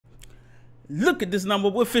Look at this number.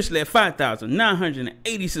 We're officially at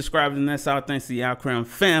 5,980 subscribers, and that's all thanks to y'all Crown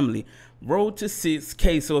family. Road to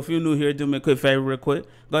 6K. So if you're new here, do me a quick favor real quick.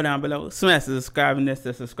 Go down below, smash the subscribe, and that's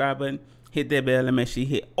the subscribe button. Hit that bell and make sure you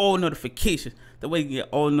hit all notifications. That way you get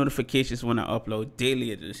all notifications when I upload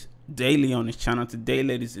daily on this channel. Today,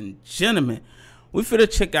 ladies and gentlemen, we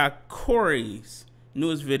finna check out Cory's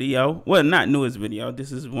newest video. Well, not newest video.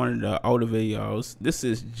 This is one of the older videos. This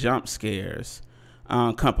is Jump Scares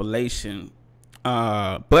compilation.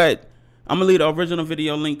 But I'm gonna leave the original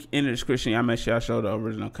video link in the description. Y'all make sure I show the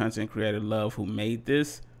original content creator love who made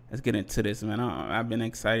this. Let's get into this, man. I've been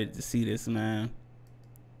excited to see this, man.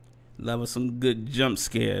 Love some good jump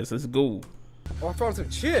scares. Let's go. Oh, I found some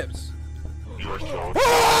chips.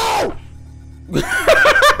 Oh!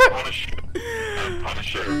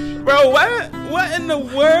 Bro, what in the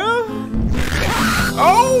world?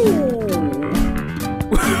 Oh!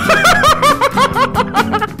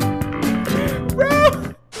 Bro,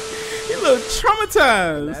 you look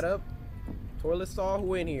traumatized. That up. Toilet stall,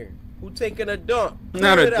 who in here? Who taking a dump?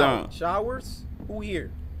 Not a dump. Showers? Who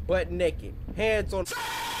here? Butt naked. Hands on.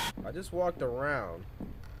 I just walked around.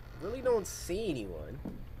 Really don't see anyone.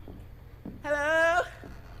 Hello?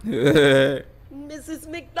 Mrs.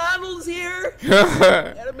 McDonald's here.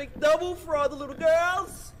 Got a McDouble for all the little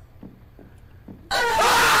girls.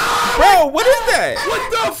 Bro, what is that?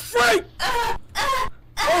 What the freak?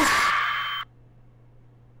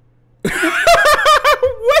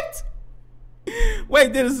 What?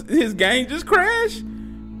 Wait, did his game just crash? Got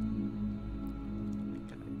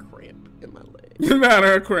a cramp in my leg. You're not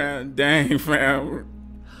her cramp. Dang, fam.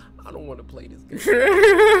 I don't want to play this game.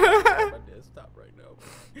 My desktop right now.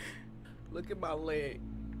 Look at my leg.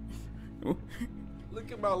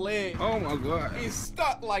 Look at my leg. Oh my god. It's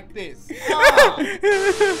stuck like this.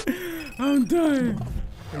 I'm done.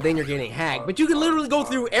 And then you're getting hacked. But you can literally go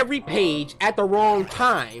through every page at the wrong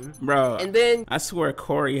time. Bro, and then I swear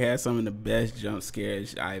Cory has some of the best jump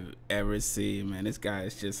scares I've ever seen, man. This guy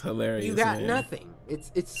is just hilarious. You got man. nothing.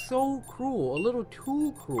 It's so cruel. A little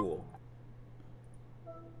too cruel.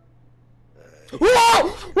 Whoa!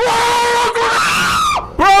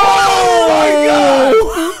 Whoa! Bro! Oh my god!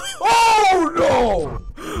 Oh no!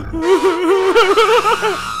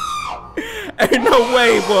 Ain't no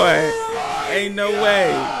way, boy. Ain't no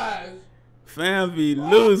way. Fam be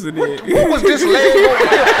losing it. What was this leg?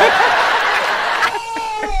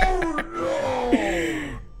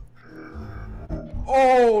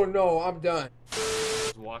 Oh no, I'm done.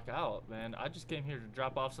 Walk out, man. I just came here to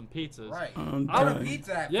drop off some pizzas. Right. I'm I'm a done.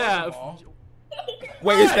 pizza. Yeah.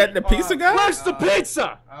 Wait, is that the pizza guy? Where's the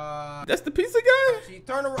pizza? That's the pizza guy? She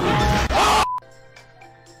turned around.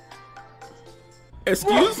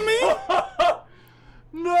 Excuse me?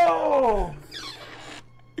 No!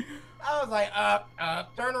 I was like,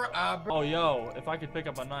 turn around. Oh, yo, if I could pick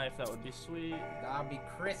up a knife, that would be sweet. I'll be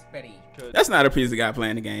crispy. Good. That's not a pizza guy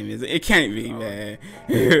playing the game, is it? It can't be, man.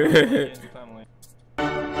 Family.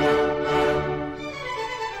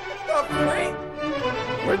 What the freak?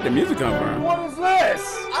 Where'd the music come from? What is this?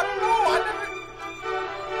 I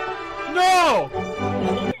don't know.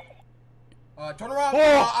 No! Turn around.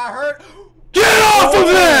 Oh. I heard. Get off of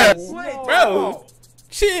this! Wait, Bro,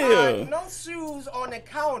 chill. no shoes on the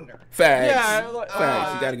counter. Facts. Yeah, like,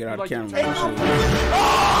 Facts. You gotta get out of like the you camera. take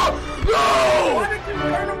Oh, no! Why did you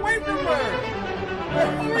turn away from her?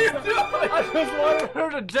 What are you doing? I just wanted her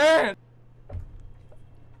to dance.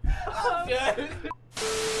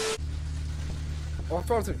 Oh, I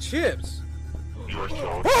found some chips.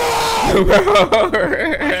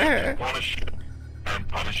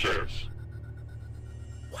 Punishers.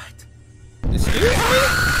 What? Excuse me?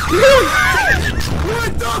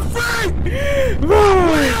 What the freak?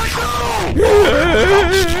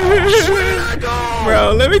 Bro,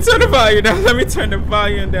 let me turn the volume down. Let me turn the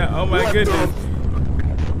volume down. Oh my goodness.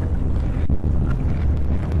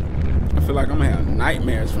 I feel like I'm gonna have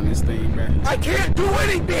nightmares from this thing, bro. I can't do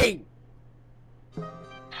anything.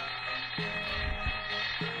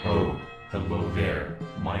 Oh, hello there.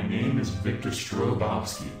 My name is Victor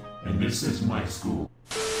Strobowski, and this is my school.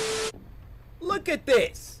 Look at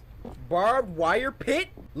this. Barbed wire pit?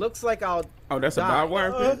 Looks like I'll Oh, that's a die. barbed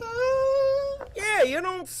wire pit? Yeah, you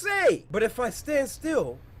don't say. But if I stand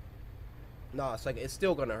still, no, it's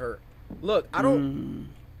still gonna hurt. Look, I don't.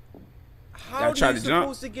 How are you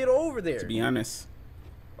supposed to get over there? To be honest.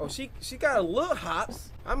 Oh, she got a little hops.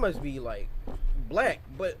 I must be like black,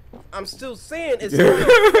 but I'm still saying it's not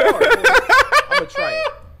hard. I'm gonna try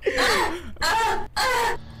it.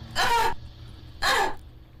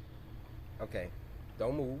 Okay,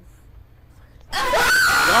 don't move.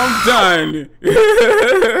 I'm done.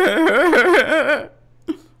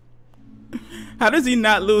 How does he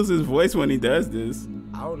not lose his voice when he does this?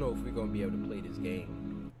 I don't know if we're gonna be able to play this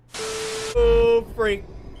game. Oh, freak.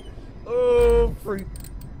 Oh, freak.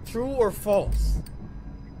 True or false?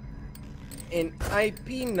 An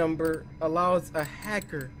IP number allows a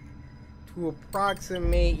hacker to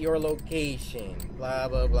approximate your location. Blah,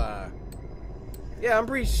 blah, blah. Yeah, I'm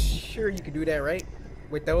pretty sure you can do that, right?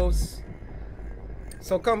 With those.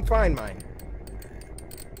 So come find mine.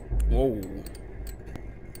 Whoa.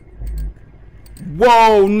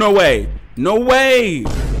 Whoa, no way. No way.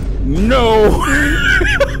 No.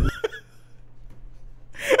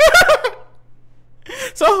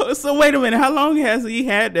 So wait a minute. How long has he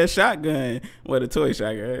had that shotgun? What, a toy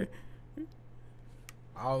shotgun?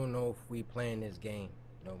 I don't know if we playing this game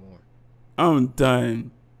no more. I'm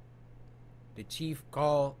done. The chief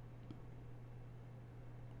called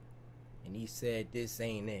and he said this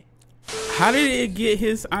ain't it. How did it get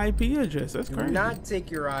his IP address? That's crazy. Do not take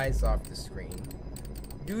your eyes off the screen.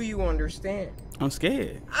 Do you understand? I'm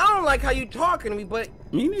scared. I don't like how you talking to me, but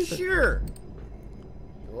me neither. Sure.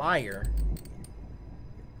 Liar.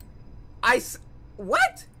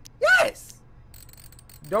 What? Yes.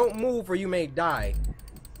 Don't move or you may die.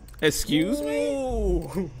 Excuse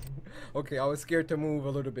me? Okay, I was scared to move a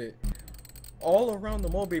little bit. All around the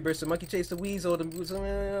mulberry bush, the monkey chased the weasel.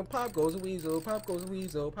 Pop goes the weasel. Pop goes the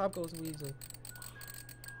weasel. Pop goes the weasel.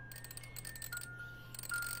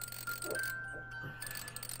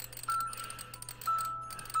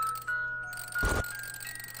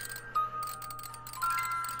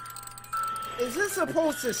 Is this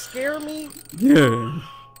supposed to scare me? Yeah.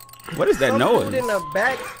 What is that Some noise? dude in the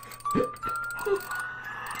back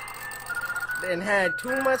and had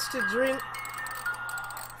too much to drink.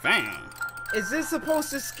 Fam. Is this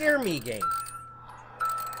supposed to scare me, game?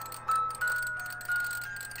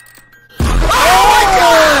 Oh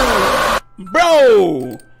my God!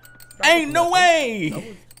 Bro! Ain't no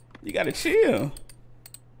way! You gotta chill.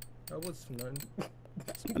 That was nothing.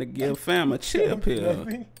 I'm gonna give fam a chill pill.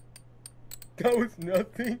 That was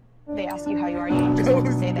nothing. They ask you how you are, you just have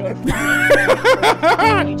to say that you're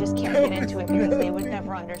fine. And you just can't get into it because they would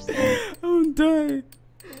never understand. I'm done.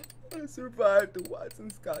 I survived the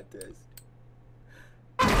Watson Scott test.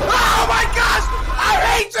 Oh my gosh! I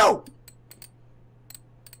hate you!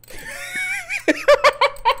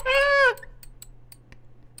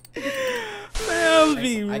 Fam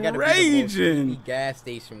be raging. Be the gas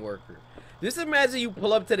station worker. Just imagine you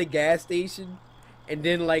pull up to the gas station and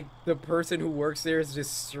then like the person who works there is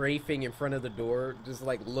just strafing in front of the door, just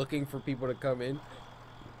like looking for people to come in.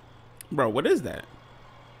 Bro, what is that?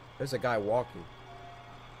 There's a guy walking.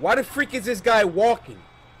 Why the freak is this guy walking?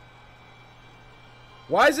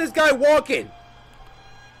 Why is this guy walking?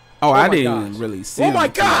 Oh, I didn't really see him. Oh my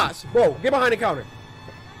gosh! Bro, get behind the counter.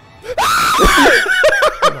 Oh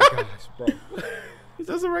my gosh, bro. He's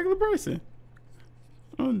just a regular person.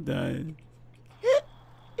 I'm done.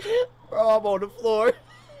 Bro, I'm on the floor.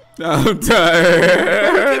 I'm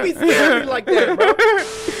tired. Bro, you can't be scaring me like that, bro.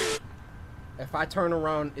 If I turn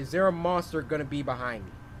around, is there a monster gonna be behind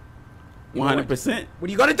me? 100%. What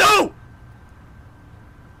are you gonna do?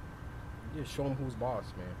 Just show him who's boss,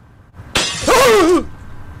 man.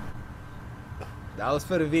 That was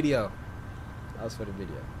for the video. That was for the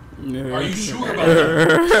video. Yeah. Are you sure about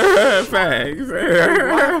that? Facts.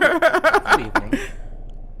 Good evening.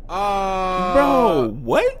 Bro,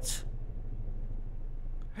 what?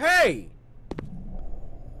 Hey.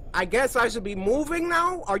 I guess I should be moving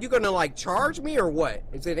now? Are you gonna like charge me or what?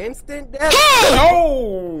 Is it instant death?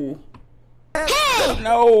 No!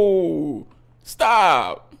 No!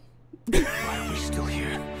 Stop! Why are we still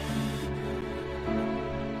here?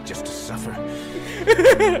 Just to suffer?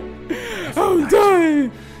 I'm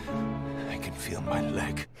done! I can feel my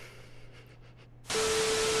leg.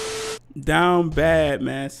 Down bad,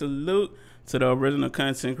 man. Salute to the original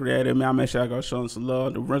content creator, man. I'll make sure I go show them some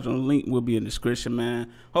love. The original link will be in the description,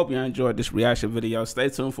 man. Hope you enjoyed this reaction video. Stay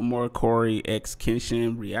tuned for more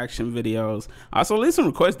CoryxKenshin reaction videos. Also, leave some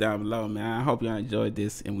requests down below, man. I hope you enjoyed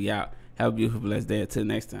this, and we out. Have a beautiful, blessed day. Until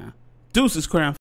next time. Deuces, Crown.